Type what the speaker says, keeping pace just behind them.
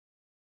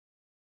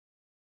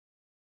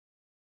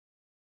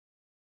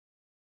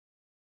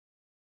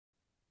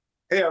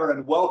Hey,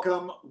 everyone,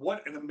 welcome.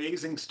 What an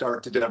amazing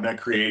start to DevNet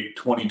Create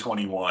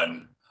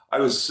 2021. I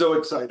was so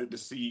excited to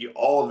see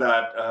all of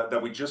that that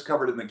we just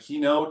covered in the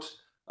keynote.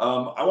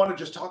 I want to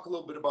just talk a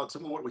little bit about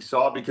some of what we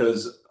saw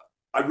because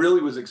I really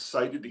was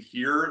excited to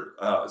hear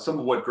some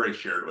of what Grace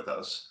shared with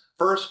us.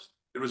 First,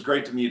 it was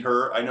great to meet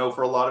her. I know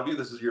for a lot of you,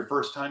 this is your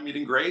first time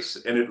meeting Grace,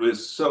 and it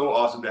was so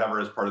awesome to have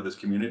her as part of this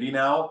community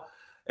now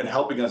and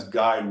helping us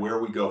guide where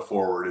we go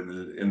forward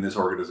in this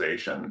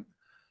organization.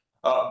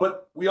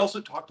 But we also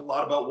talked a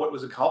lot about what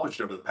was accomplished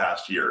over the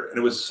past year. And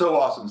it was so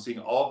awesome seeing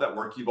all of that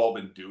work you've all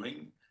been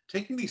doing,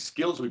 taking these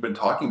skills we've been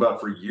talking about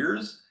for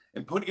years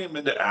and putting them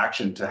into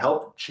action to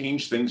help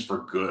change things for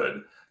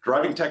good.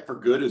 Driving tech for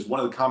good is one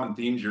of the common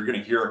themes you're going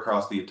to hear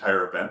across the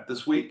entire event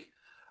this week.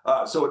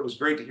 So it was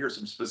great to hear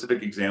some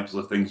specific examples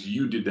of things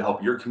you did to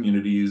help your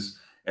communities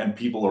and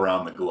people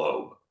around the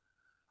globe.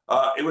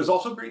 It was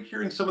also great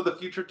hearing some of the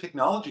future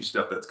technology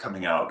stuff that's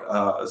coming out.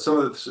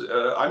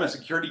 I'm a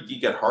security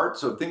geek at heart,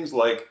 so things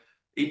like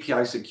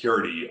API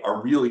security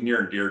are really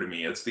near and dear to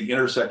me. It's the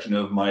intersection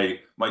of my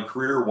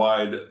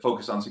career-wide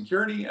focus on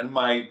security and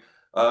my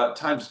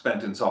time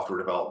spent in software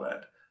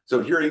development.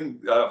 So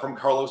hearing from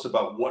Carlos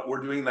about what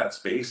we're doing in that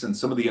space and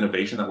some of the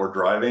innovation that we're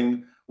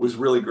driving was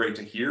really great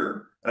to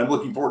hear. And I'm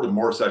looking forward to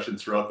more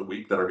sessions throughout the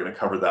week that are going to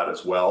cover that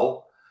as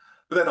well.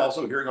 But then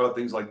also hearing about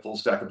things like full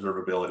stack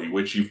observability,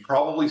 which you've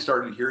probably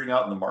started hearing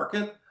out in the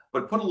market,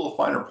 but put a little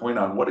finer point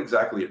on what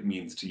exactly it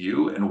means to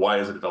you and why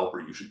as a developer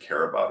you should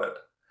care about it.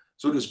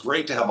 So it is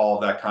great to have all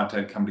of that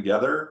content come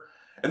together.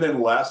 And then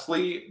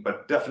lastly,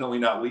 but definitely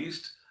not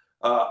least,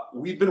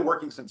 we've been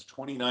working since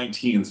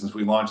 2019, since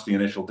we launched the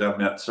initial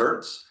DevNet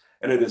certs.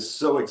 And it is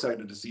so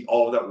excited to see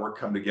all of that work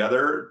come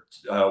together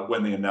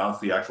when they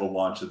announced the actual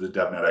launch of the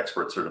DevNet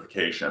Expert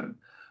certification.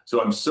 So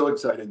I'm so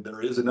excited.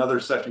 There is another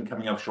session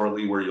coming up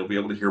shortly where you'll be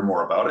able to hear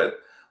more about it.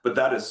 But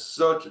that is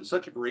such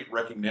a great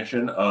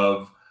recognition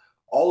of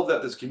all of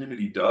that this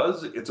community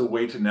does. It's a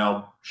way to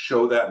now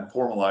show that and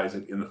formalize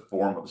it in the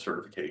form of a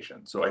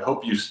certification. So I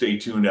hope you stay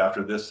tuned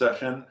after this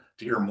session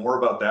to hear more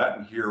about that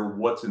and hear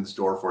what's in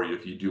store for you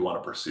if you do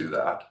want to pursue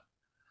that.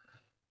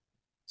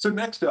 So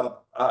next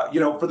up,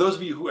 for those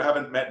of you who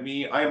haven't met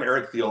me, I am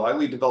Eric Thiel. I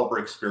lead developer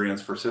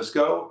experience for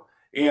Cisco.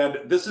 And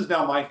this is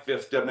now my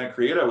fifth DevNet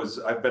Create.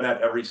 I've been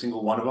at every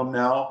single one of them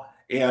now.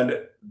 And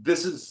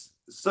this is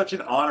such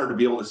an honor to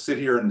be able to sit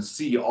here and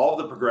see all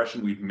the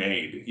progression we've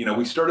made.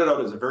 We started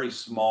out as a very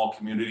small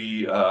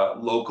community,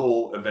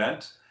 local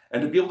event,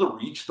 and to be able to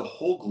reach the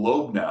whole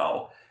globe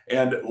now.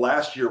 And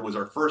last year was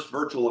our first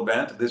virtual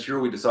event. This year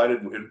we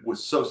decided it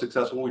was so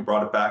successful, we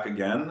brought it back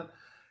again.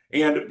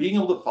 And being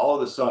able to follow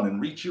the sun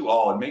and reach you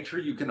all and make sure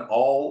you can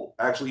all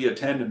actually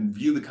attend and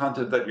view the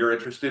content that you're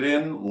interested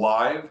in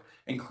live,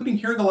 including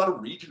hearing a lot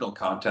of regional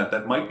content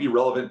that might be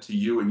relevant to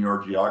you and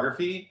your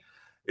geography.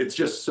 It's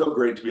just so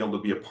great to be able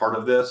to be a part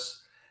of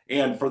this.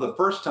 And for the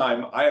first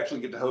time, I actually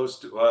get to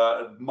host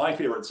my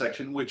favorite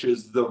section, which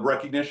is the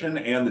recognition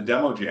and the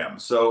demo jam.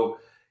 So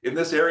in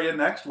this area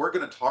next, we're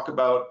going to talk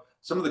about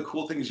some of the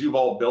cool things you've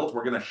all built.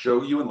 We're going to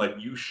show you and let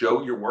you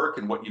show your work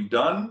and what you've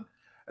done.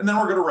 And then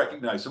we're going to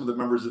recognize some of the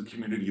members of the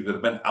community that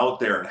have been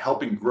out there and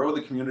helping grow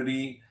the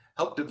community,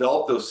 help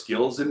develop those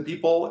skills in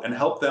people, and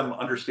help them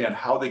understand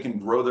how they can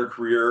grow their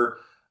career,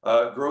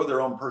 grow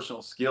their own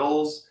personal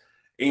skills,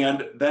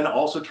 and then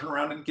also turn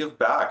around and give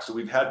back. So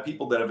we've had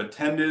people that have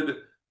attended,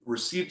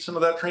 received some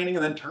of that training,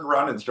 and then turned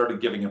around and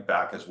started giving it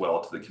back as well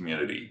to the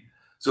community.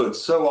 So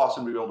it's so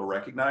awesome to be able to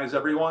recognize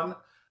everyone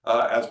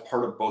as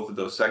part of both of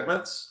those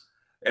segments.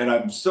 And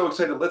I'm so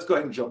excited. Let's go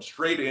ahead and jump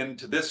straight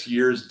into this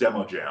year's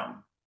Demo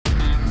Jam.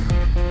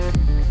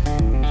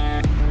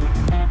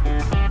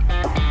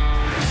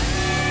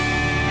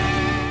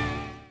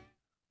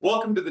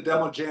 Welcome to the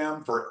Demo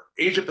Jam for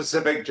Asia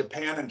Pacific,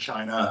 Japan, and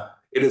China.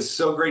 It is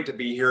so great to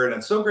be here, and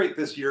it's so great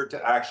this year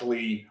to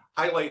actually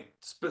highlight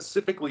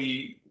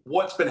specifically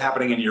what's been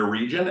happening in your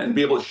region and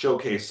be able to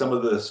showcase some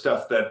of the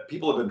stuff that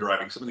people have been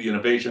driving, some of the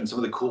innovation, some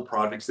of the cool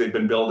projects they've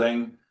been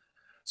building.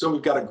 So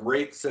we've got a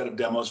great set of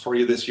demos for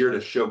you this year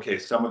to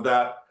showcase some of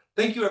that.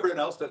 Thank you everyone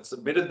else that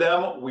submitted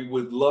them. We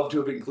would love to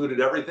have included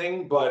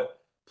everything, but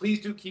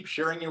please do keep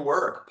sharing your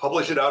work.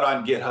 Publish it out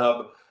on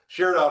GitHub.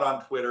 Share it out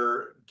on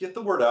Twitter, get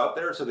the word out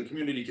there so the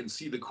community can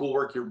see the cool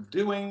work you're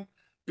doing,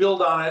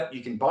 build on it.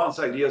 You can bounce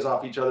ideas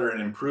off each other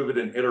and improve it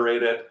and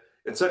iterate it.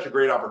 It's such a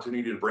great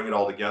opportunity to bring it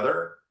all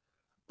together.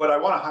 But I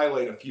want to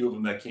highlight a few of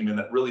them that came in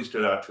that really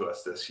stood out to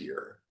us this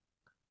year.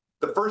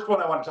 The first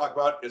one I want to talk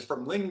about is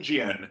from Ling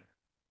Jian,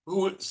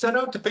 who set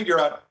out to figure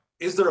out,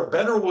 is there a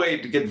better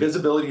way to get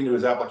visibility into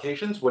his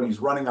applications when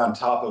he's running on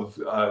top of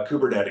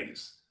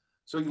Kubernetes?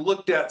 So he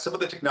looked at some of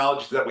the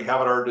technologies that we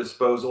have at our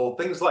disposal,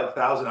 things like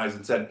Thousand Eyes,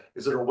 and said,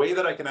 is there a way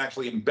that I can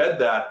actually embed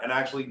that and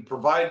actually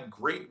provide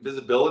great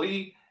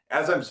visibility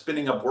as I'm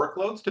spinning up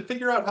workloads to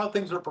figure out how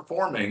things are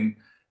performing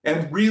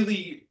and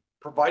really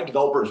provide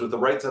developers with the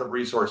right set of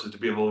resources to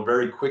be able to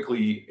very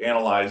quickly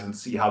analyze and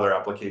see how their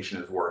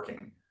application is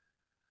working.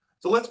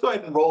 So let's go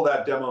ahead and roll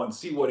that demo and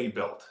see what he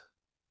built.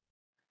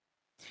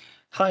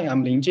 Hi,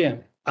 I'm Ling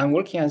Jian. I'm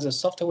working as a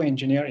software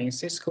engineer in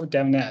Cisco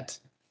DevNet.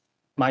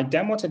 My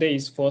demo today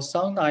is for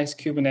SoundEyes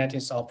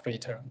Kubernetes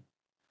operator.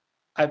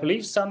 I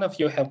believe some of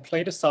you have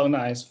played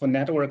SoundEyes for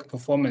network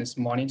performance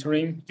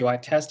monitoring, UI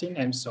testing,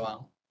 and so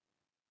on.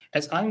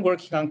 As I'm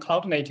working on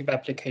cloud-native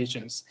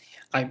applications,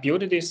 I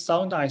built this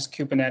SoundEyes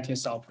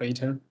Kubernetes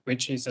operator,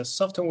 which is a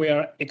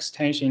software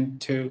extension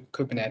to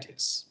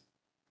Kubernetes.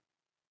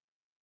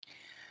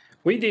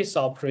 With this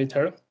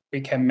operator,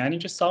 we can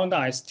manage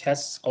SoundEyes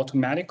tests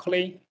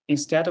automatically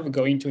instead of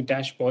going to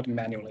dashboard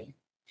manually.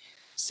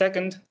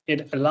 Second,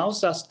 it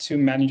allows us to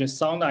manage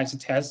SoundEyes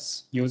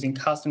tests using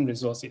custom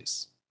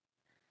resources.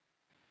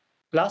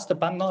 Last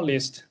but not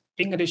least,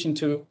 in addition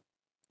to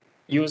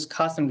use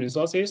custom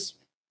resources,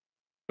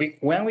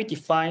 when we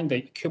define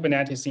the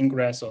Kubernetes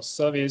ingress or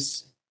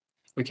service,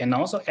 we can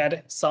also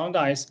add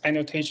SoundEyes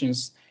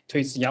annotations to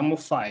its YAML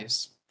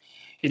files.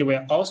 It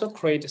will also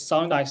create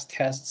SoundEyes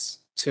tests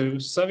to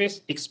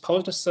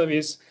exposed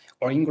service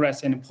or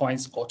ingress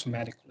endpoints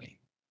automatically.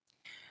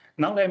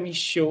 Now let me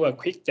show a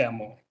quick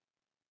demo.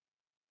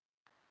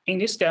 In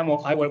this demo,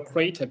 I will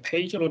create a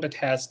page load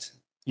test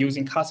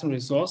using custom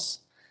resource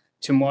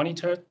to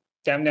monitor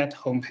DevNet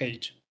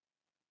homepage.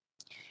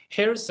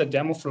 Here's the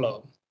demo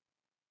flow.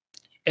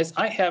 As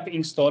I have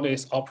installed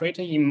this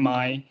operator in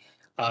my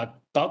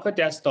Docker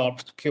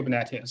desktop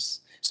Kubernetes.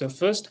 So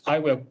first, I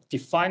will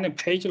define a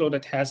page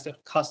load test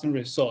custom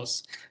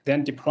resource,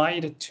 then deploy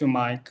it to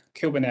my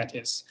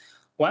Kubernetes.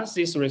 Once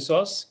this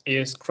resource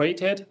is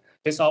created,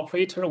 this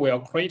operator will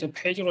create a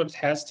page load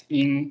test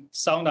in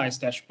SoundEyes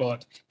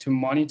dashboard to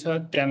monitor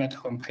DevNet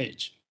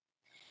homepage.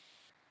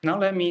 Now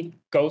let me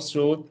go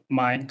through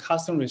my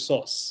custom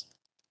resource.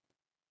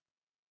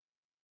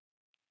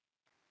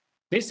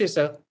 This is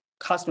a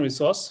custom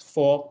resource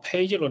for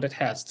page load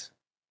test,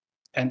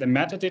 and the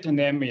metadata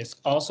name is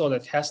also the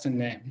test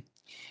name.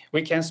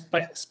 We can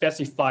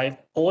specify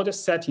all the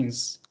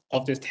settings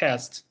of the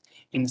test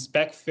in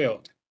spec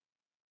field.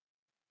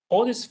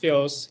 All these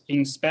fields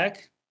in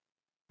spec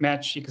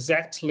match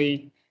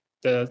exactly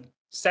the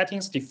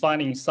settings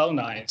defined in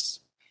SoundEyes.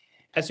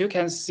 As you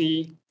can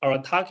see,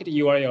 our target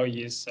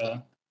URL is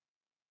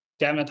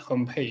DevNet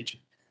homepage.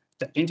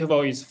 The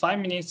interval is 5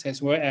 minutes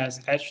as well as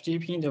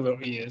HTTP interval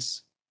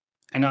is.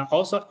 And I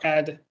also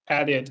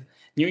added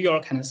New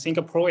York and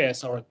Singapore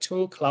as our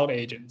 2 cloud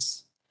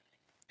agents.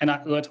 And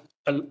I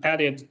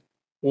added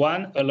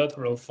 1 alert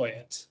role for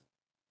it.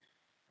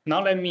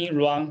 Now let me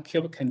run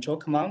kube control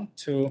command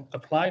to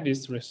apply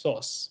this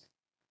resource.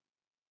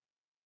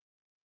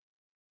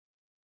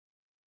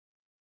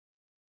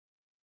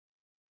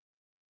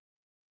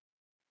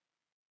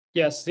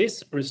 Yes,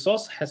 this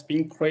resource has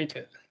been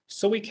created.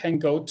 So we can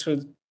go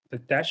to the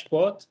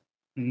dashboard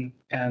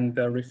and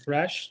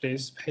refresh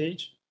this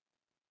page.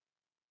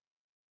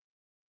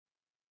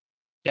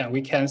 Yeah,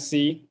 we can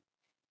see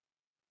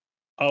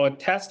our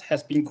test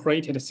has been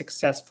created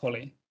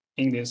successfully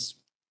in this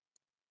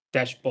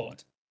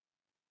dashboard.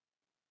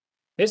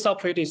 This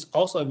operator is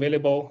also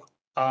available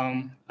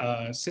on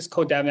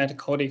Cisco DevNet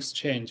Code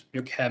Exchange.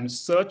 You can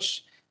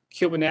search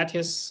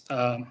Kubernetes,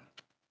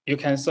 you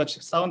can search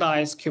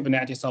SoundEyes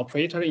Kubernetes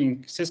operator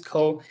in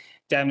Cisco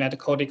DevNet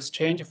Code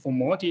Exchange for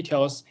more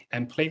details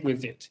and play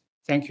with it.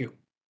 Thank you.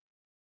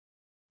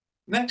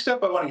 Next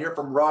up, I want to hear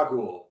from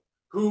Rahul,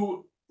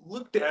 who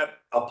looked at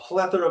a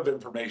plethora of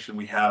information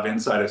we have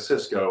inside of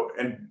Cisco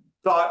and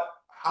thought,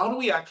 how do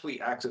we actually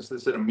access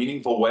this in a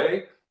meaningful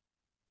way?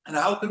 And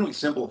how can we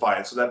simplify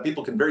it so that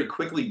people can very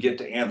quickly get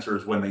to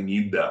answers when they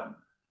need them?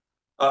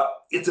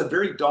 It's a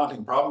very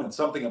daunting problem. It's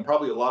something that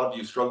probably a lot of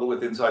you struggle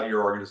with inside of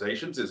your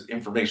organizations is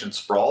information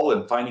sprawl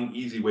and finding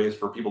easy ways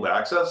for people to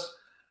access.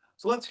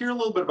 So let's hear a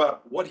little bit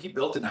about what he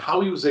built and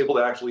how he was able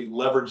to actually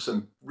leverage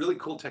some really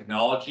cool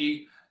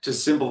technology to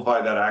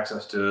simplify that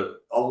access to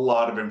a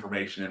lot of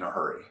information in a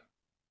hurry.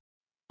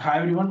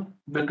 Hi everyone,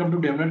 welcome to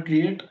DevNet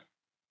Create.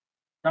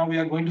 Now we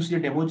are going to see a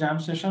demo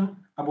jam session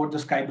about the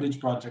Skybridge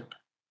project.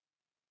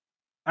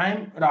 I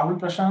am Rahul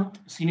Prashant,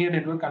 Senior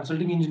Network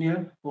Consulting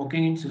Engineer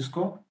working in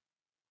Cisco.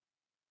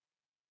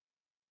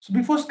 So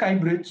before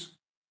Skybridge,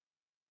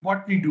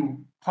 what we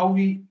do, how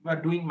we were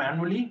doing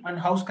manually, and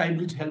how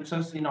Skybridge helps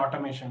us in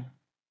automation.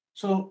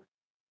 So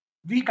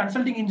we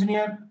consulting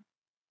engineer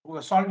who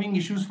are solving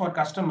issues for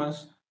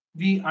customers,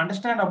 we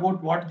understand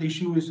about what the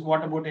issue is,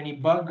 what about any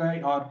bug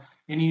or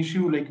any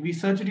issue, like we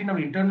search it in our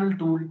internal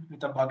tool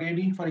with a bug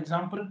ID, for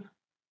example.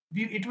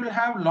 It will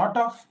have a lot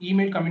of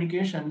email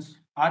communications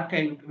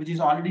archived, which is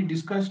already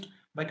discussed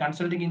by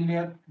consulting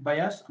engineer by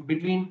us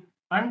between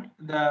and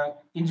the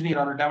engineer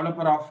or a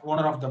developer of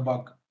owner of the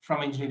bug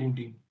from engineering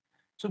team.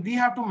 So we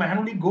have to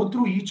manually go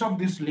through each of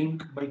this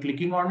link by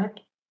clicking on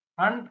it.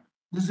 And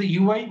this is a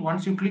UI.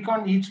 Once you click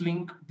on each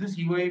link, this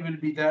UI will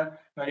be there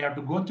where you have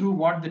to go through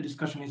what the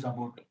discussion is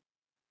about.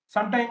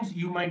 Sometimes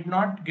you might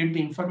not get the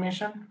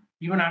information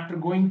even after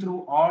going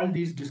through all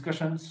these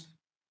discussions.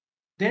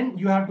 Then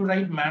you have to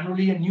write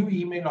manually a new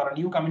email or a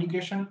new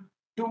communication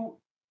to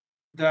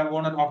the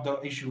owner of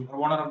the issue,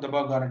 or owner of the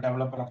bug or a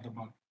developer of the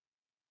bug.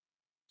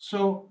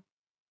 So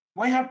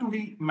why have to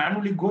we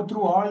manually go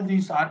through all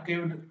these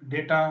archived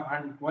data,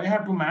 and why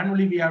have to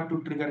manually we have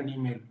to trigger an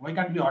email? Why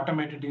can't we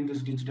automate it in this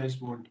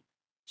digitized world?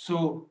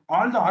 So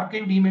all the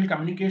archived email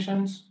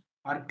communications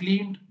are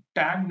cleaned,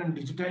 tagged, and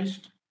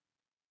digitized,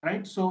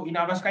 right? So in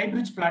our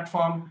SkyBridge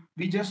platform,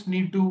 we just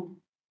need to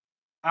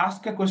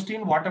ask a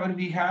question, whatever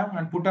we have,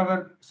 and put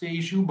our say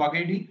issue bug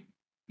ID.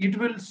 It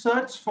will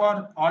search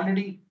for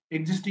already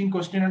existing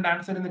question and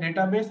answer in the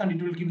database, and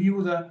it will give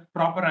you the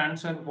proper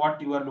answer what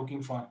you are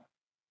looking for.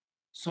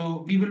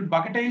 So we will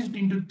bucketize it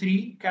into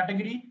 3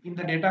 category in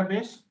the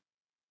database.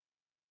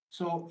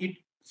 So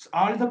it's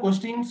all the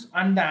questions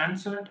and the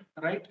answered,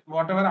 right?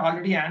 Whatever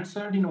already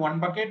answered in one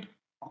bucket,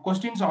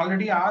 questions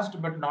already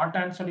asked but not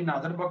answered in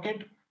other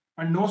bucket,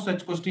 and no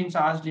such questions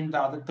asked in the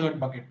other third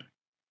bucket.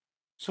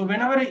 So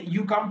whenever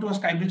you come to a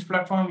SkyBridge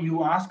platform,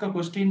 you ask a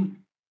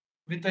question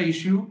with the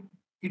issue,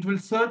 it will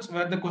search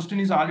where the question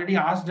is already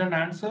asked and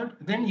answered,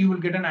 then you will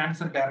get an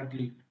answer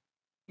directly.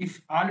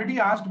 If already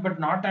asked but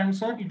not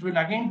answered, it will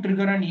again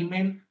trigger an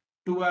email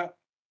to a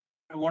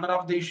owner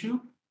of the issue,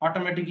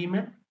 automatic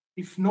email.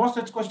 If no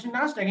such question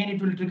asked, again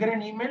it will trigger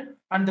an email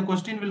and the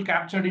question will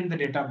captured in the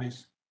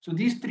database. So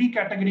these 3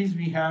 categories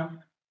we have.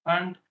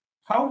 And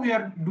how we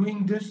are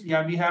doing this?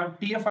 Yeah, we have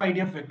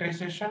TF-IDF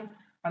vectorization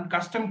and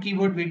custom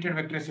keyword weighted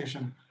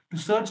vectorization. To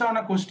search on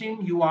a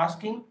question you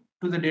asking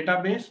to the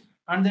database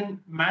and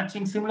then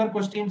matching similar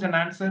questions and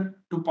answer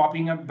to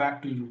popping up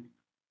back to you.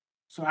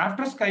 So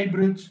after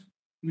SkyBridge,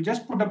 you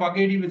just put a bug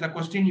ID with a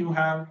question you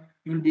have,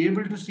 you will be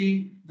able to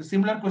see the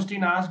similar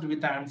question asked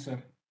with the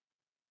answer.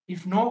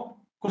 If no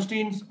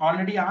questions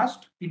already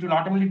asked, it will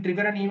automatically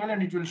trigger an email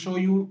and it will show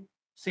you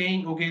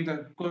saying, okay,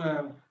 the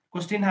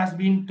question has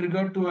been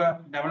triggered to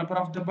a developer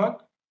of the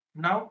bug.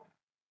 Now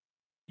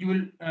you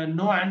will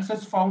no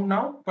answers found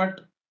now,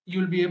 but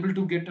you will be able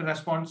to get a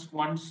response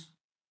once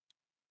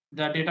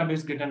the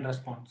database get a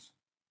response.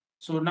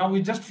 So now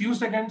with just few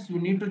seconds, you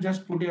need to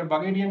just put your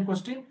bug ID and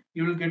question,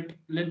 you will get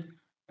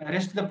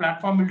rest of the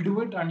platform will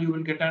do it and you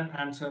will get an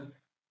answer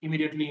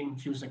immediately in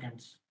few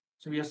seconds.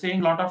 So we are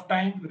saving a lot of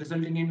time,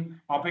 resulting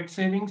in OpEx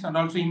savings and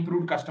also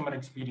improved customer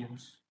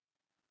experience.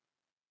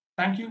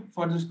 Thank you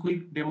for this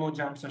quick demo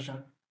jam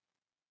session.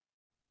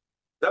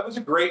 That was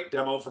a great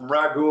demo from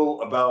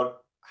Ragul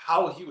about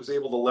how he was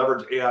able to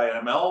leverage AI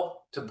and ML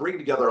to bring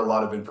together a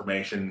lot of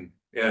information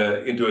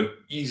into an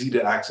easy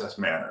to access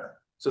manner.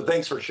 So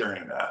thanks for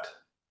sharing that.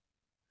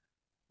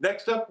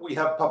 Next up, we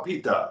have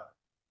Papita,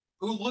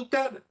 who looked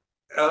at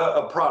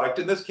a product,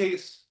 in this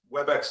case,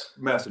 WebEx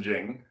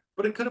messaging,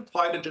 but it could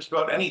apply to just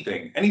about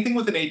anything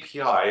with an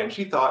API. And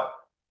she thought,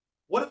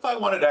 what if I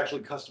wanted to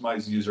actually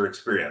customize the user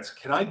experience?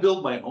 Can I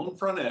build my own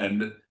front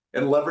end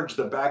and leverage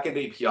the backend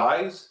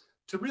APIs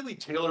to really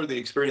tailor the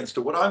experience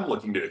to what I'm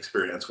looking to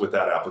experience with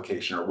that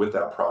application or with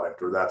that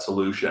product or that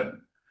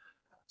solution?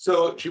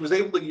 So she was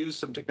able to use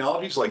some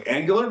technologies like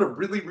Angular to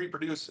really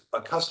reproduce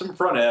a custom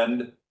front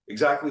end,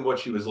 exactly what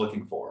she was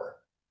looking for.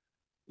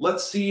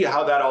 Let's see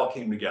how that all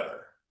came together.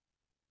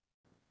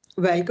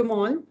 Welcome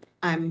all.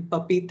 I'm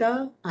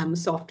Papita. I'm a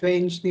software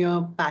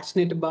engineer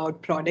passionate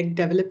about product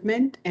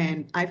development,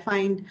 and I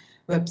find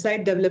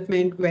website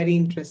development very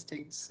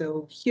interesting.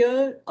 So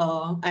here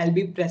I'll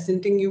be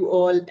presenting you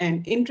all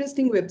an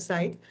interesting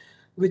website,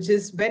 which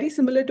is very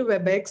similar to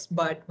WebEx,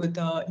 but with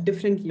a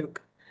different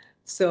look.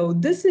 So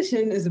this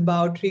session is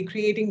about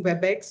recreating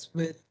WebEx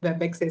with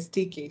WebEx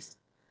SDKs.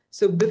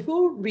 So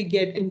before we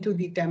get into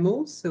the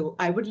demo, so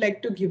I would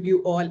like to give you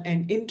all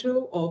an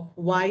intro of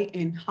why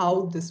and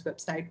how this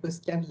website was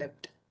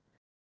developed.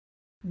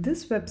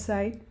 This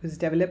website was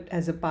developed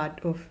as a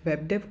part of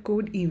Web Dev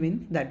Code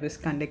event that was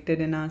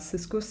conducted in our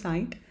Cisco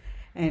site.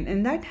 And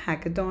in that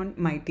hackathon,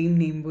 my team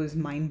name was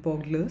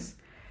Mindbogglers.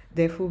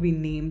 Therefore, we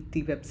named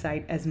the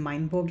website as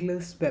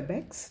Mindbogglers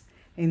WebEx.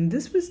 And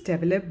this was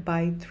developed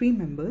by 3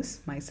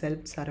 members, myself,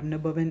 Saramna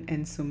Bhavan,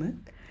 and Sumit.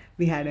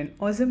 We had an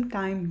awesome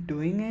time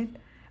doing it.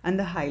 And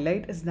the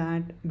highlight is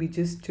that we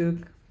just took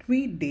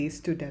 3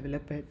 days to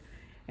develop it.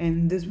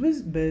 And this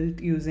was built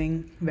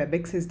using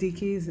WebEx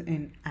SDKs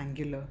in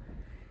Angular.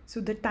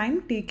 So the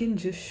time taken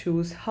just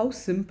shows how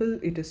simple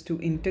it is to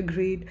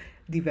integrate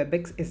the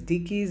WebEx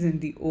SDKs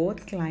and the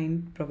OAuth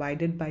client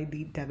provided by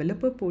the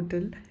developer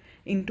portal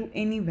into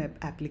any web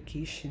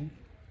application.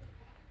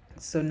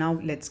 So now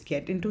let's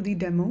get into the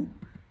demo.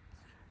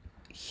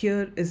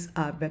 Here is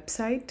our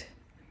website,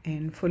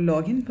 and for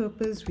login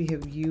purpose, we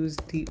have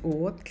used the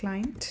OAuth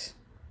client.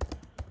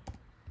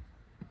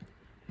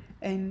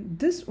 And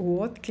this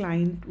OAuth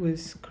client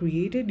was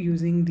created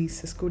using the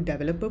Cisco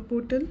developer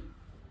portal.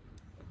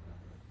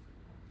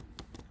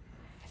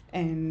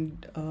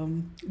 And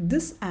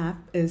this app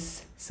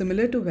is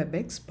similar to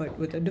WebEx, but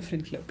with a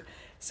different look.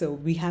 So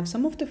we have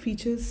some of the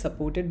features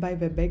supported by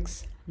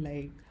WebEx,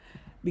 like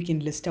we can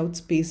list out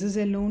spaces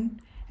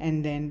alone,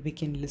 and then we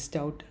can list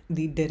out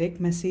the direct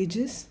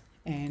messages,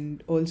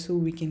 and also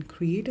we can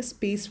create a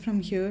space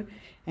from here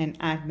and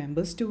add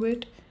members to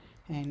it,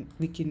 and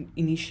we can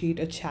initiate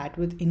a chat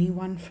with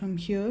anyone from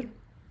here.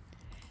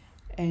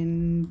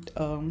 And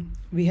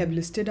we have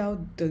listed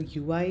out the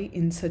UI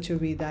in such a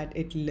way that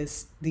it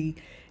lists the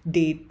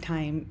date,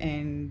 time,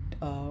 and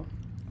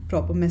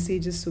proper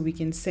messages so we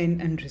can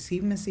send and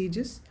receive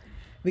messages.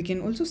 We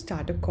can also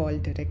start a call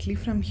directly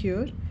from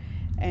here.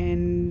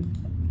 And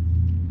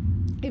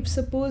if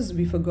suppose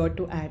we forgot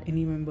to add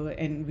any member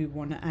and we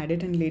want to add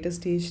it in later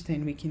stage,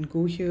 then we can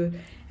go here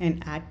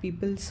and add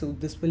people. So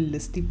this will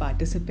list the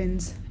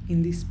participants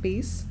in the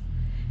space.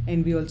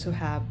 And we also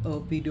have a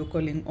video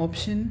calling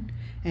option,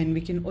 and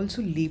we can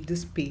also leave the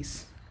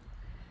space.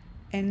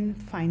 And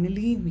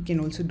finally, we can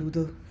also do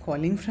the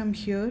calling from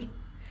here.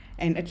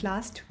 And at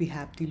last, we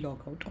have the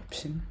logout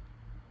option.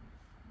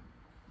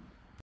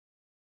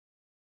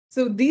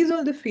 So these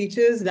are the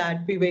features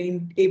that we were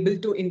able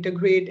to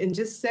integrate in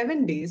just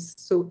 7 days.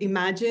 So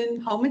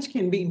imagine how much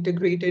can be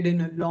integrated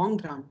in a long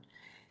run.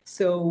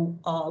 So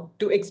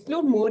to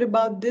explore more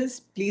about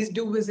this, please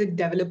do visit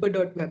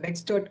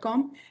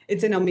developer.webex.com.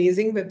 It's an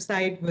amazing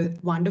website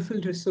with wonderful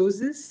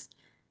resources.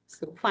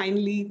 So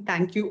finally,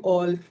 thank you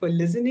all for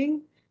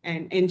listening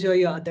and enjoy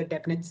your other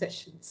DevNet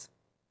sessions.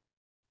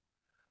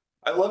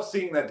 I love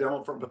seeing that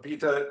demo from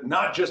Pepita,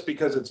 not just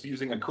because it's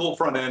using a cool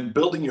front end,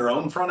 building your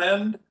own front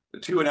end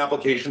to an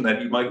application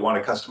that you might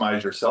want to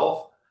customize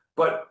yourself,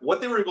 but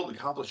what they were able to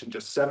accomplish in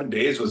just 7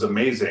 days was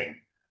amazing.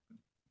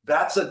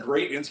 That's a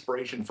great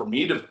inspiration for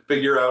me to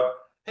figure out,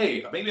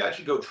 hey, maybe I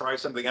should go try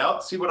something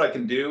out, see what I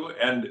can do.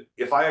 And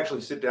if I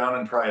actually sit down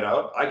and try it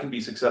out, I can be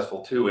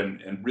successful too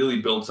and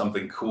really build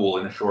something cool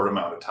in a short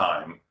amount of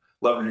time,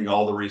 leveraging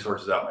all the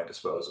resources at my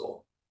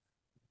disposal.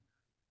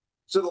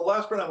 So the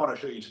last one I want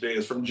to show you today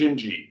is from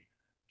Jinji.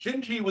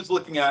 Jinji was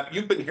looking at,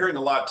 you've been hearing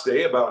a lot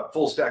today about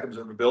full stack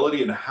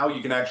observability and how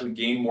you can actually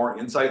gain more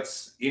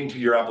insights into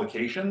your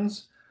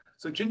applications.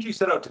 So Jinji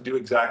set out to do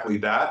exactly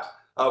that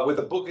with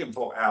a book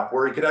info app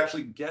where he could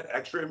actually get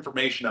extra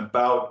information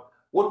about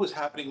what was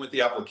happening with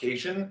the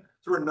application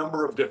through a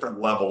number of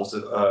different levels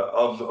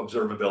of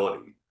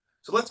observability.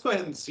 So let's go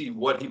ahead and see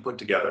what he put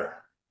together.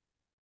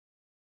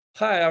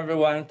 Hi,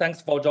 everyone.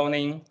 Thanks for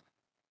joining.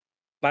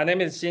 My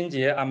name is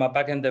Xinjie. I'm a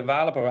backend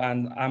developer,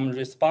 and I'm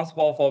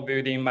responsible for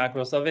building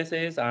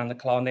microservices and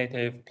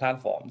cloud-native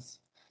platforms.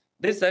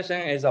 This session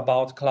is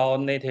about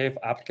cloud-native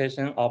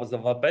application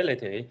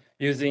observability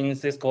using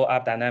Cisco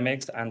App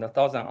Dynamics and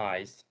Thousand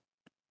Eyes.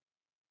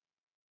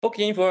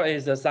 Bookinfo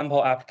is a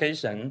sample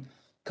application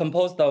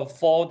composed of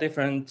 4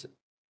 different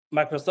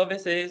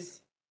microservices.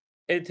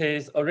 It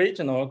is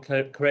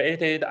originally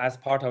created as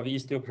part of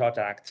Istio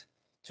project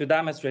to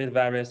demonstrate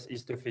various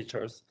Istio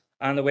features,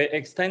 and we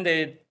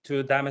extended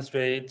to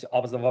demonstrate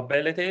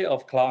observability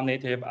of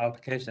cloud-native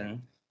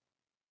application.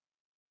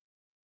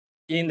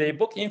 In the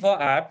Bookinfo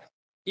app,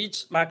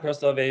 each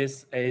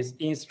microservice is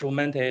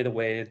instrumented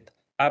with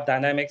App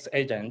Dynamics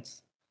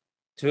agents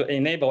to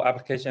enable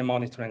application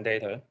monitoring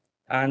data.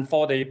 And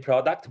for the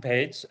product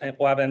page and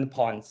web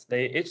endpoints,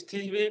 the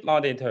HTTP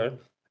monitor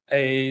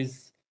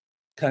is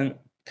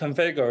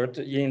configured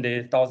in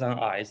the Thousand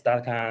Eyes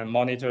that can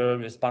monitor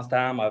response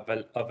time,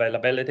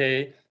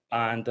 availability,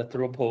 and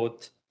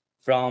throughput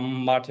from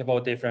multiple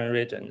different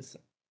regions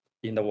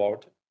in the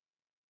world.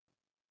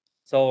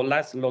 So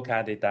let's look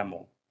at the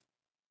demo.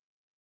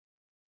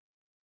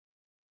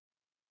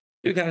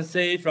 You can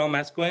see from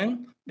my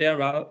screen, there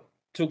are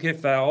 2 key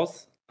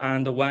files,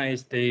 and one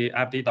is the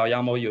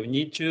appd.yaml. You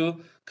need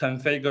to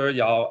configure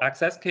your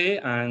access key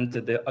and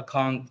the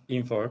account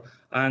info.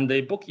 And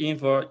the book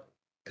info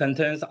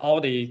contains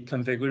all the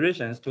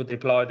configurations to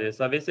deploy the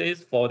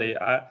services for the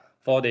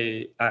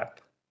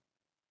app.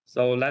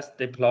 So let's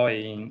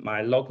deploy in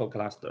my local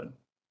cluster.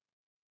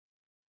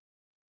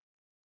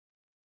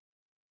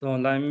 So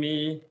let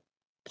me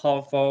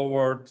pop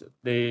forward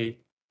the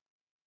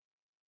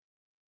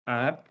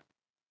app.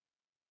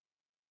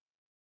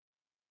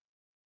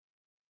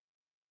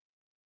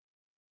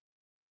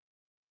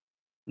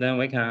 Then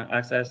we can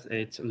access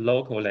it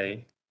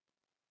locally.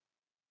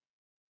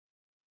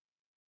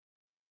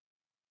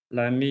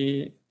 Let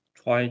me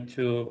try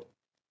to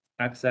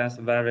access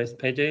various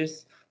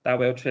pages that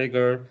will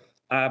trigger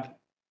App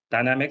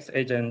Dynamics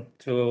agent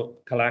to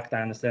collect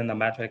and send the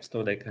metrics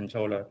to the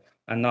controller.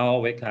 And now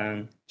we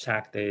can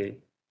check the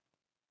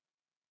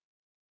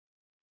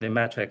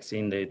metrics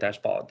in the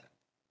dashboard.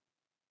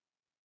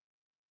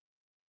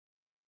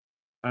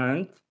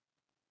 And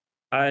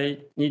I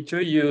need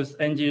to use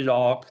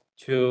ngrok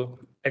to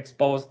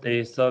expose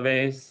the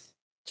service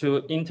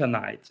to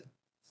internet.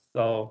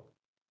 So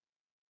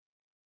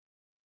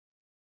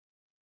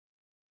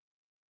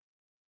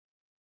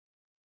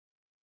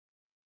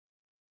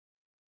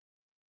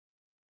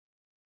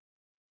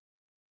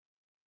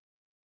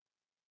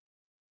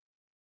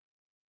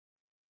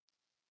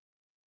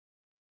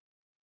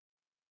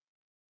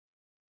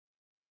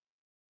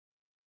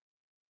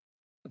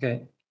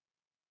okay,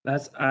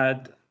 let's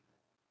add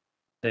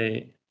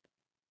a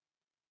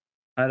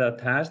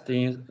test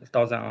in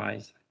Thousand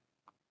Eyes.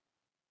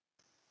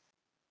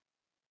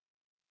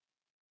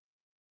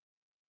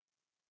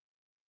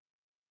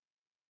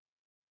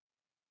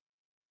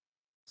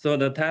 So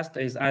the test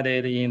is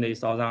added in the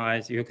Thousand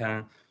Eyes. You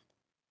can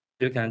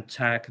you can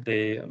check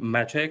the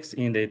metrics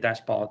in the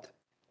dashboard.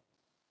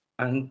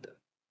 And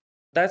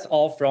that's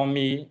all from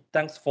me.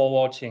 Thanks for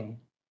watching.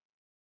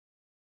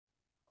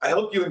 I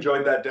hope you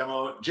enjoyed that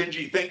demo.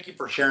 Jinji, thank you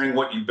for sharing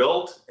what you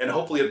built, and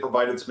hopefully it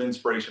provided some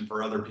inspiration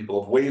for other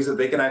people of ways that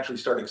they can actually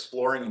start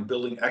exploring and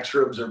building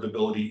extra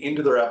observability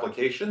into their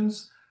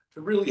applications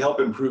to really help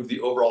improve the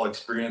overall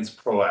experience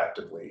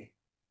proactively.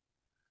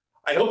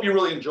 I hope you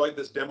really enjoyed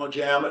this demo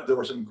jam. There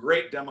were some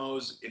great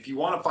demos. If you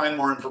want to find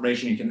more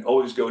information, you can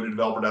always go to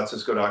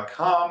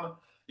developer.cisco.com.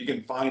 You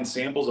can find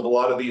samples of a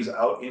lot of these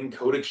out in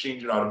Code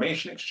Exchange and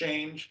Automation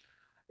Exchange.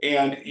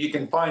 And you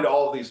can find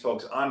all of these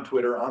folks on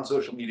Twitter, on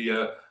social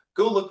media.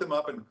 Go look them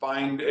up and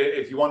find,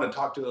 if you want to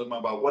talk to them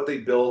about what they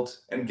built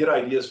and get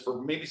ideas for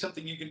maybe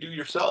something you can do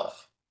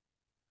yourself.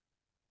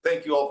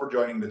 Thank you all for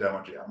joining the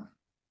demo jam.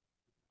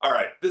 All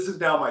right, this is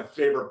now my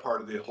favorite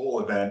part of the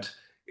whole event.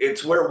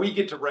 It's where we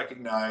get to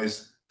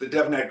recognize the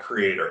DevNet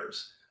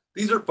creators.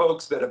 These are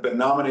folks that have been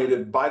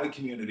nominated by the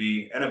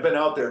community and have been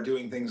out there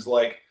doing things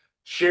like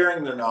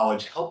sharing their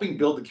knowledge, helping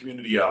build the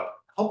community up,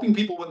 helping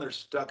people when they're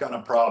stuck on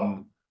a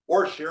problem,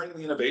 or sharing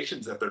the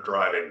innovations that they're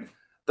driving.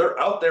 They're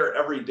out there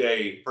every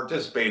day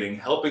participating,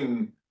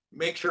 helping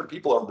make sure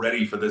people are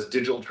ready for this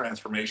digital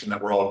transformation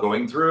that we're all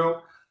going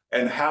through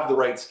and have the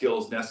right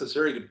skills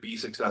necessary to be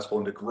successful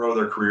and to grow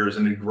their careers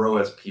and to grow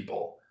as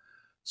people.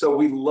 So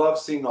we love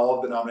seeing all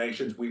of the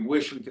nominations. We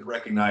wish we could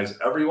recognize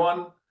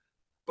everyone,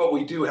 but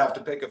we do have to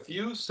pick a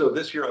few. So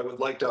this year I would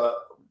like to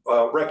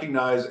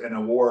recognize and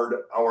award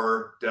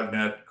our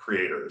DevNet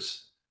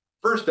creators.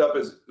 First up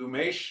is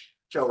Umesh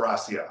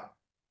Chaurasia.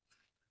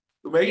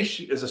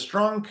 Umesh is a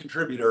strong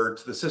contributor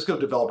to the Cisco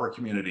developer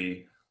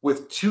community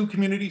with 2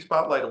 Community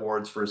Spotlight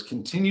Awards for his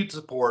continued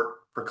support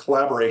for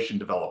collaboration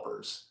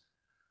developers.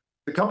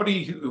 The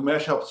company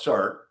Umesh helped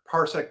start,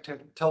 Parsec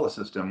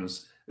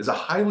Telesystems, is a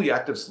highly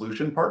active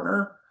solution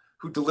partner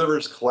who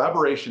delivers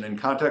collaboration and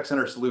contact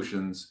center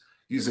solutions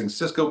using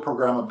Cisco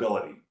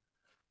programmability.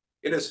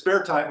 In his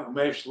spare time,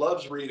 Umesh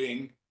loves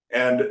reading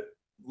and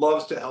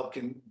loves to help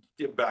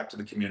give back to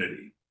the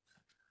community.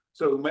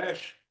 So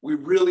Umesh, we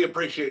really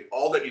appreciate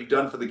all that you've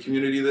done for the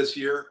community this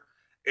year,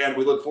 and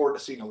we look forward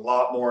to seeing a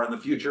lot more in the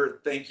future.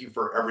 Thank you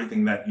for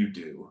everything that you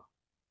do.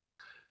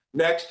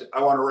 Next,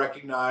 I want to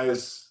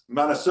recognize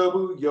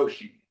Manasobu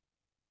Yoshi.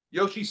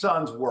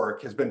 Yoshi-san's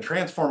work has been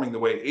transforming the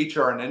way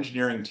HR and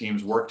engineering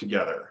teams work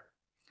together.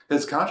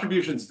 His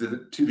contributions to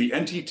the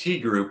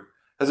NTT group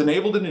has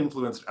enabled and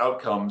influenced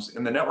outcomes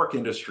in the network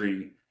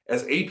industry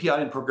as API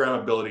and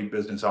programmability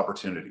business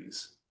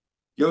opportunities.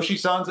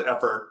 Yoshi-san's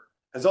effort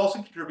has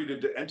also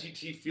contributed to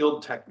NTT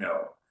Field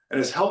Techno and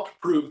has helped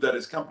prove that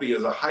his company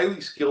has a highly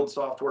skilled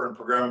software and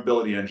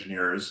programmability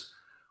engineers,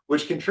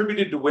 which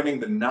contributed to winning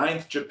the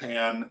 9th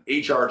Japan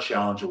HR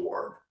Challenge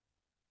Award.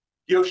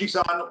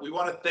 Yoshi-san, we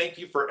want to thank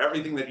you for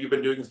everything that you've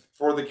been doing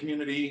for the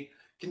community.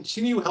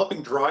 Continue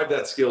helping drive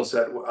that skill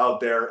set out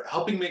there,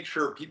 helping make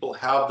sure people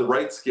have the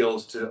right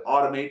skills to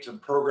automate, to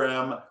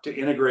program, to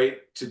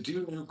integrate, to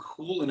do new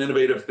cool and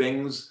innovative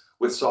things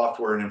with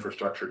software and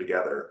infrastructure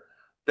together.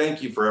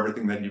 Thank you for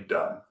everything that you've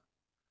done.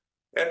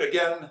 And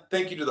again,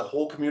 thank you to the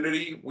whole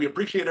community. We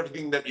appreciate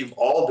everything that you've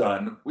all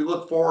done. We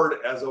look forward,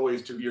 as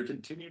always, to your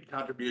continued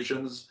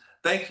contributions.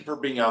 Thank you for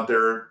being out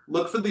there.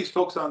 Look for these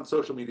folks on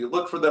social media.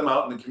 Look for them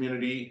out in the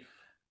community.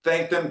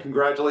 Thank them,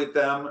 congratulate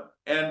them,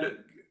 and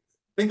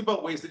think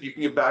about ways that you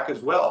can give back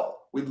as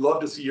well. We'd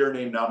love to see your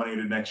name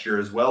nominated next year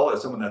as well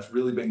as someone that's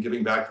really been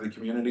giving back to the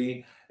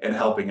community and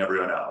helping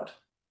everyone out.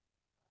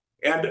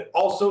 And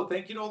also,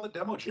 thank you to all the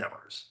demo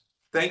jammers.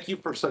 Thank you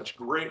for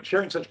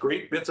sharing such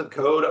great bits of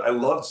code. I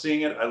love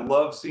seeing it. I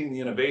love seeing the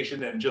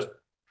innovation and just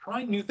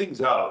trying new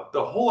things out.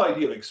 The whole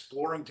idea of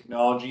exploring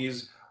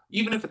technologies,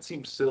 even if it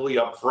seems silly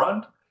up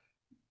front,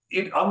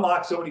 it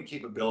unlocks so many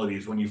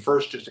capabilities when you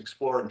first just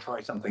explore and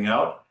try something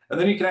out. And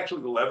then you can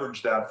actually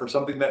leverage that for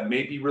something that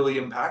may be really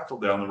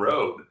impactful down the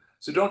road.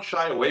 So don't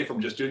shy away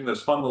from just doing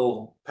those fun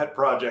little pet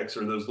projects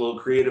or those little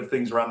creative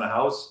things around the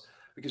house,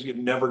 because you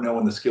never know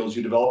when the skills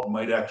you develop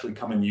might actually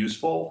come in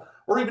useful,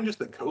 or even just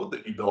the code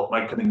that you built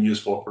might come in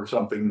useful for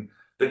something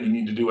that you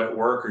need to do at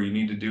work or you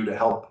need to do to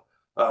help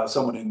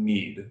someone in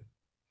need.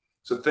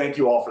 So thank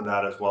you all for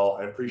that as well.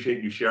 I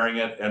appreciate you sharing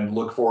it and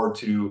look forward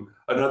to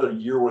another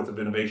year worth of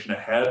innovation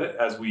ahead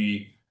as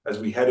we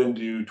head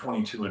into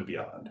 22 and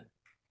beyond.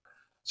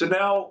 So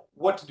now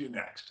what to do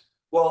next?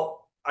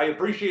 Well, I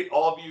appreciate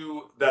all of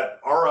you that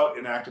are out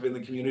and active in the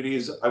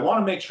communities. I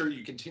want to make sure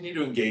you continue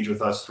to engage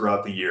with us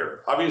throughout the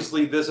year.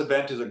 Obviously, this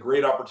event is a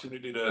great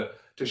opportunity to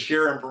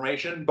share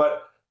information,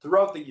 but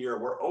throughout the year,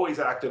 we're always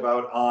active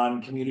out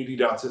on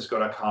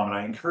community.cisco.com, and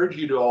I encourage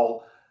you to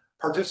all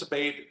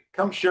participate,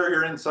 come share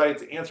your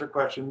insights, answer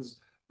questions,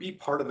 be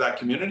part of that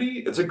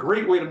community. It's a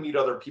great way to meet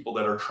other people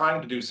that are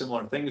trying to do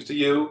similar things to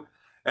you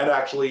and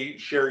actually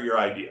share your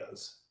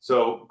ideas.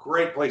 So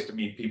great place to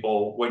meet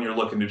people when you're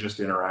looking to just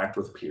interact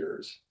with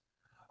peers.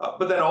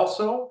 But then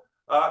also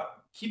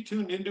keep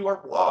tuned into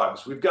our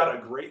blogs. We've got a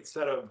great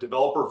set of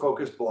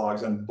developer-focused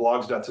blogs on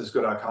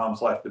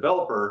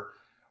blogs.cisco.com/developer,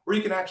 where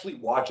you can actually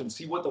watch and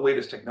see what the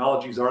latest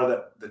technologies are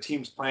that the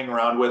team's playing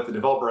around with. The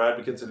developer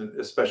advocates and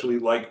especially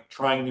like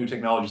trying new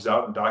technologies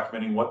out and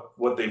documenting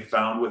what they've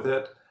found with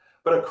it.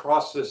 But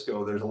across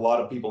Cisco, there's a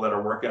lot of people that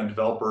are working on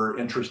developer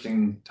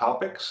interesting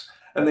topics,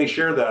 and they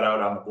share that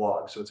out on the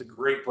blog. So it's a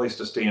great place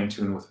to stay in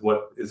tune with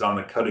what is on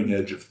the cutting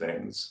edge of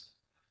things.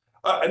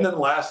 And then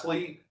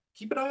lastly,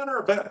 keep an eye on our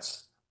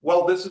events.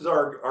 Well, this is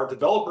our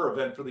developer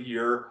event for the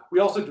year. We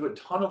also do a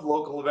ton of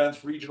local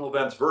events, regional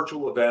events,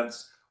 virtual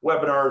events,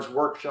 webinars,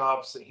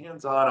 workshops,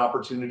 hands-on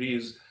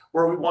opportunities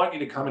where we want you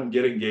to come and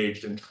get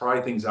engaged and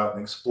try things out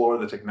and explore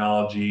the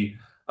technology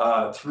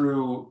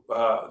through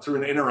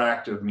an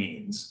interactive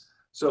means.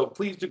 So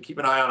please do keep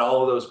an eye on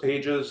all of those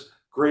pages.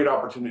 Great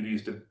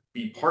opportunities to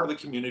be part of the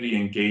community,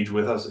 engage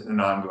with us on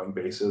an ongoing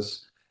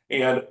basis.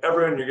 And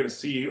everyone you're going to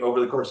see over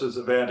the course of this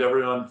event,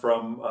 everyone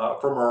from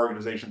our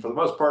organization for the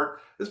most part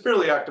is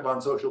fairly active on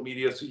social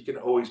media, so you can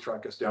always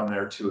track us down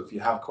there too if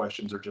you have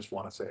questions or just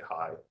want to say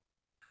hi.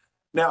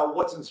 Now,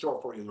 what's in store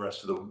for you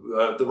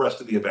the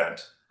rest of the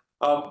event?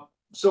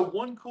 So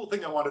one cool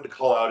thing I wanted to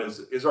call out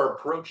is our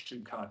approach to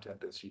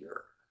content this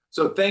year.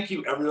 So thank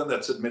you everyone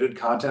that submitted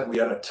content. We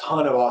had a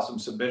ton of awesome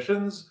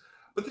submissions,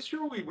 but this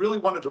year we really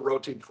wanted to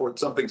rotate towards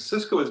something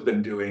Cisco has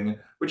been doing,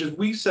 which is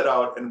we set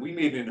out and we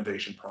made an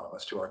innovation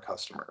promise to our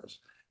customers.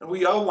 And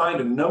we outlined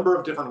a number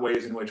of different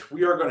ways in which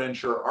we are going to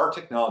ensure our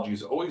technology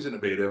is always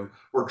innovative.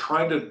 We're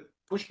trying to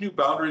push new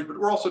boundaries, but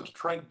we're also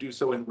trying to do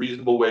so in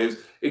reasonable ways,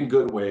 in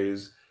good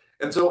ways.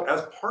 And so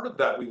as part of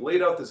that, we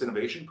laid out this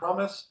innovation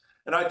promise,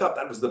 and I thought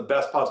that was the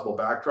best possible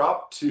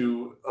backdrop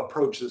to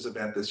approach this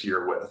event this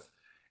year with.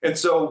 And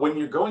so when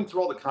you're going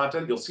through all the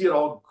content, you'll see it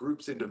all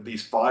groups into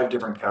these 5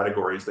 different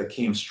categories that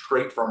came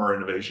straight from our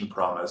innovation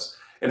promise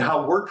and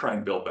how we're trying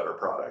to build better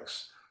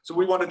products. So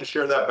we wanted to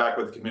share that back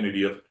with the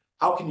community of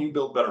how can you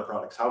build better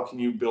products? How can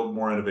you build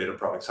more innovative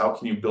products? How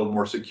can you build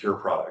more secure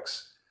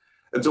products?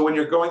 And so when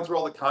you're going through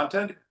all the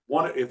content,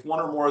 if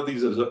one or more of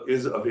these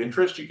is of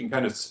interest, you can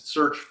kind of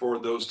search for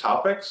those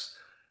topics.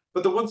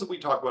 But the ones that we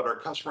talk about are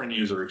customer and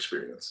user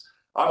experience.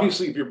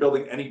 Obviously, if you're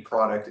building any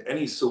product,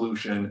 any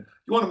solution,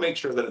 you want to make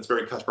sure that it's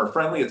very customer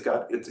friendly.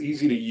 It's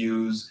easy to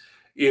use.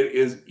 It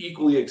is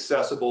equally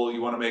accessible.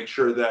 You want to make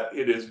sure that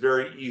it is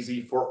very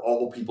easy for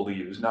all people to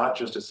use, not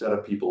just a set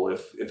of people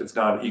if it's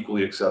not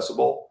equally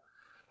accessible.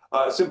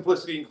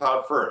 Simplicity and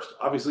cloud first.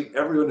 Obviously,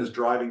 everyone is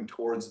driving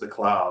towards the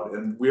cloud,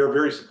 and we are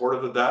very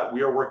supportive of that.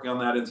 We are working on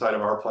that inside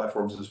of our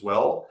platforms as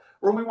well,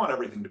 where we want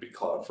everything to be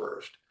cloud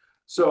first.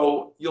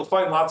 So you'll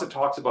find lots of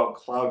talks about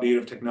cloud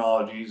native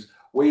technologies,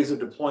 ways of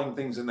deploying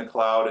things in the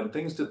cloud, and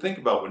things to think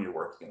about when you're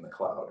working in the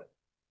cloud.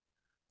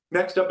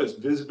 Next up is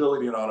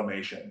visibility and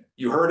automation.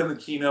 You heard in the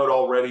keynote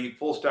already,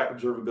 full stack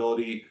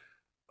observability.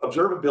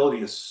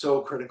 Observability is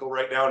so critical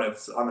right now, and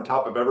it's on the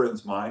top of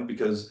everyone's mind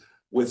because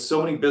with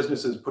so many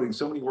businesses putting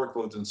so many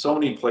workloads in so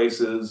many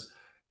places,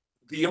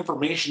 the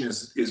information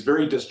is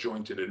very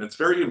disjointed, and it's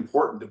very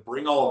important to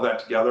bring all of that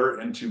together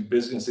into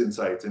business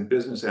insights and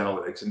business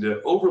analytics and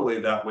to overlay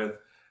that with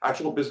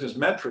actual business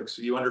metrics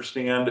so you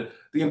understand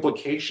the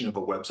implication of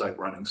a website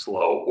running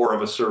slow or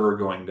of a server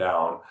going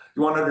down.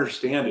 You want to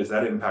understand, is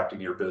that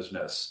impacting your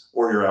business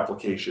or your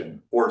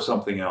application or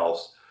something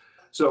else?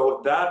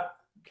 So that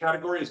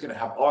category is going to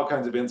have all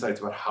kinds of insights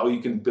about how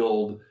you can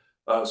build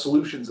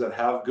solutions that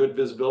have good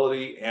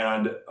visibility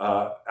and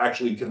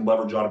actually can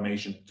leverage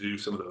automation to do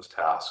some of those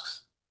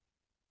tasks.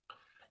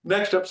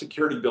 Next up,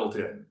 security built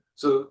in.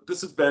 So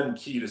this has been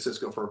key to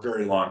Cisco for a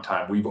very long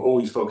time. We've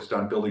always focused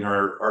on building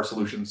our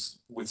solutions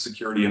with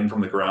security in from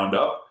the ground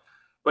up.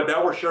 But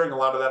now we're sharing a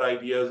lot of that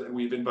ideas, and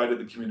we've invited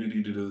the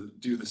community to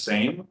do the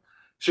same.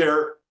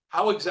 Share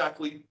how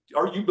exactly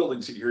are you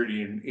building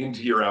security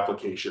into your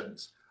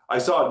applications? I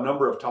saw a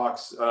number of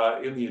talks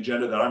in the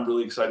agenda that I'm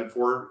really excited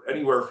for,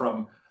 anywhere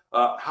from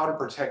how to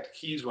protect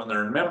keys when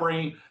they're in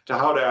memory, to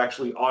how to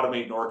actually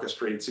automate and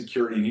orchestrate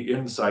security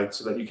insights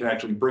so that you can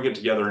actually bring it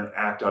together and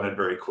act on it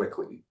very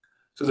quickly.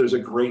 So there's a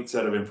great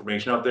set of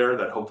information out there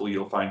that hopefully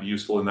you'll find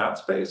useful in that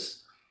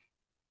space.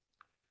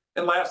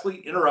 And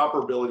lastly,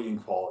 interoperability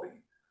and quality.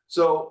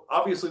 So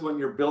obviously when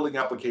you're building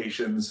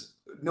applications,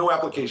 no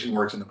application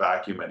works in a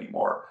vacuum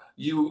anymore.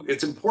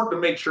 It's important to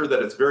make sure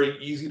that it's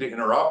very easy to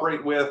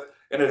interoperate with,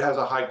 and it has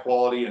a high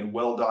quality and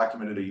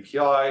well-documented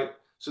API,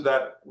 so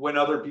that when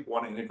other people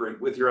want to integrate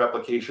with your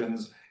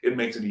applications, it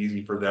makes it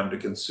easy for them to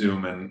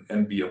consume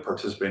and be a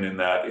participant in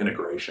that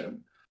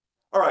integration.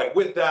 All right,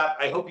 with that,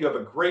 I hope you have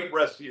a great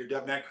rest of your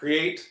DevNet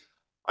Create.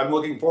 I'm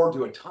looking forward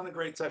to a ton of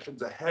great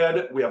sessions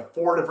ahead. We have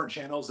 4 different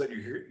channels that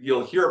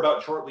you'll hear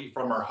about shortly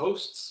from our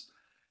hosts.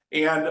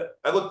 And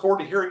I look forward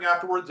to hearing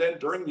afterwards and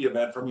during the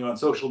event from you on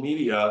social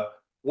media.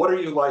 What are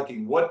you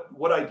liking?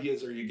 What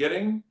ideas are you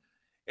getting?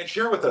 And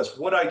share with us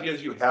what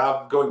ideas you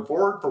have going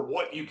forward for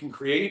what you can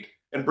create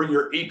and bring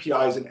your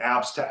APIs and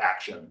apps to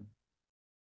action.